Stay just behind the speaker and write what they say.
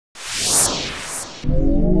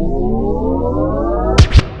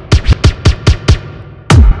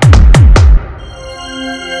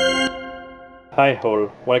Hi all,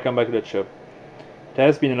 welcome back to the shop. It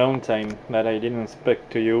has been a long time that I didn't speak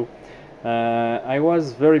to you. I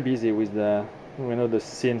was very busy with the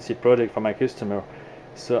CNC project for my customer,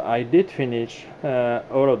 so I did finish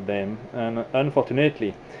all of them, and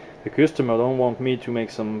unfortunately the customer don't want me to make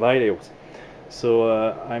some videos, so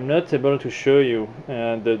I'm not able to show you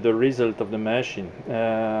the result of the machine.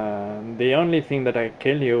 The only thing that I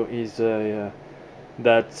tell you is that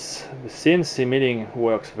the CNC milling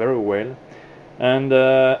works very well, and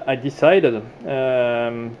I decided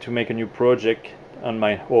to make a new project on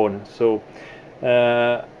my own. So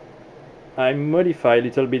I modified a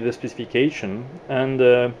little bit the specification, and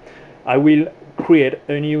I will create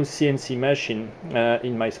a new CNC machine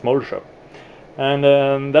in my small shop. And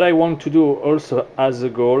that I want to do also as a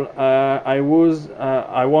goal. I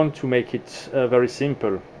want to make it very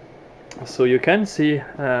simple. So you can see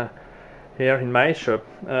here in my shop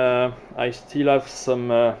I still have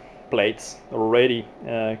some plates already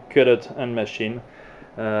cut and machined.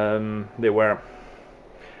 I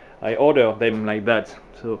ordered them like that,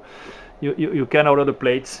 so you can order the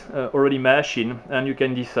plates already machined, and you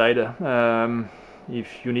can decide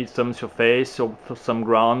if you need some surface or some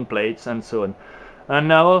ground plates and so on. And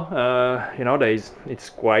now nowadays it's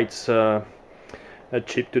quite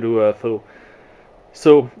cheap to do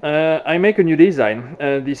so I make a new design.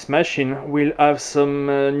 This machine will have some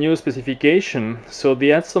new specification, so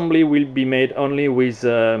the assembly will be made only with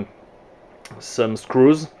some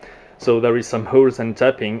screws, so there is some holes and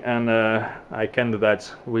tapping, and I can do that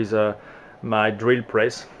with my drill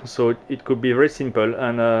press, so it could be very simple.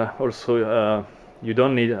 And also you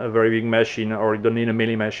don't need a very big machine, or you don't need a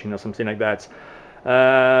milling machine or something like that.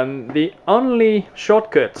 The only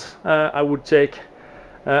shortcut I would take,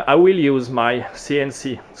 I will use my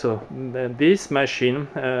CNC. So this machine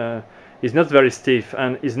is not very stiff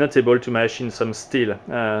and is not able to machine some steel.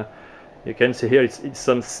 You can see here it's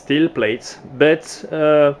some steel plates, but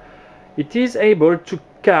it is able to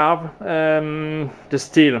carve the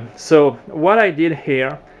steel. So what I did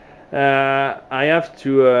here, I have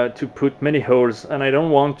to put many holes, and I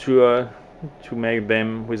don't want to make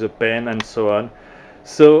them with a pen and so on.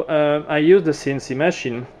 So I use the CNC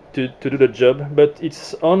machine to do the job, but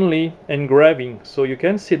it's only engraving, so you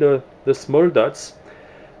can see the small dots.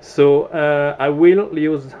 So I will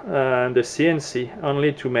use the CNC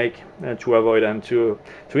only to make to avoid and to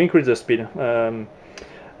increase the speed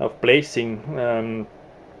of placing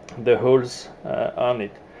the holes on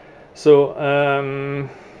it. So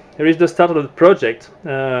here is the start of the project.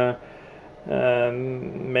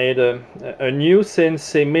 Made a new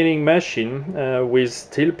CNC milling machine with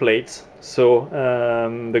steel plates. So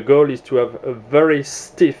the goal is to have a very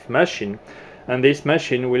stiff machine, and this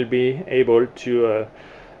machine will be able to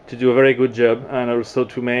do a very good job, and also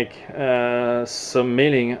to make some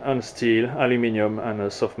milling on steel, aluminium,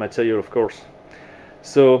 and soft material, of course.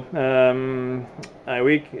 So I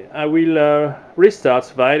will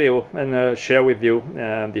restart video and share with you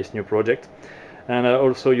this new project. And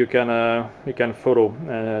also you can follow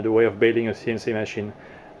the way of building a CNC machine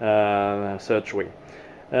such way.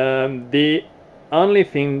 The only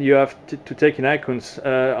thing you have to take in account,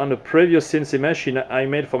 on the previous CNC machine I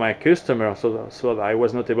made for my customer, so that I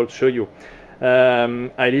was not able to show you,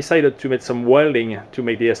 I decided to make some welding to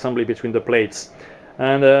make the assembly between the plates.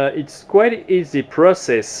 And it's quite an easy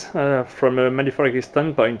process from a manufacturing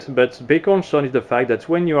standpoint, but be concerned is the fact that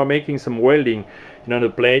when you are making some welding, the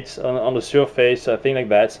plates on the surface, thing like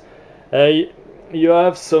that, you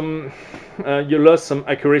have some you lost some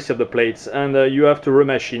accuracy of the plates, and you have to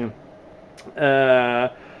remachine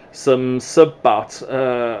some subparts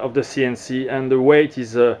of the CNC, and the weight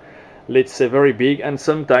is let's say very big, and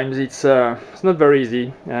sometimes it's not very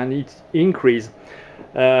easy, and it increases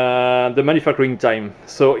the manufacturing time.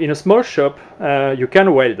 So in a small shop you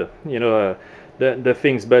can weld the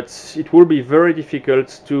things, but it will be very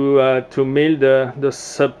difficult to mill the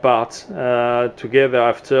subparts together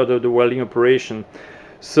after the welding operation.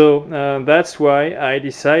 So that's why I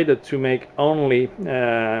decided to make only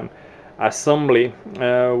assembly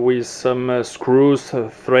with some screws,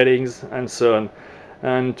 threadings, and so on,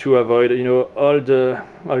 and to avoid all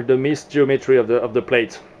the misgeometry of the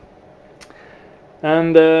plate.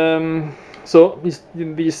 And so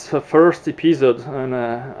this first episode, and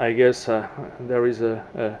I guess there is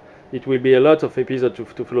it will be a lot of episodes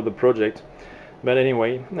to follow the project, but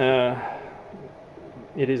anyway,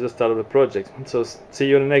 it is the start of the project. So see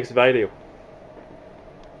you in the next video.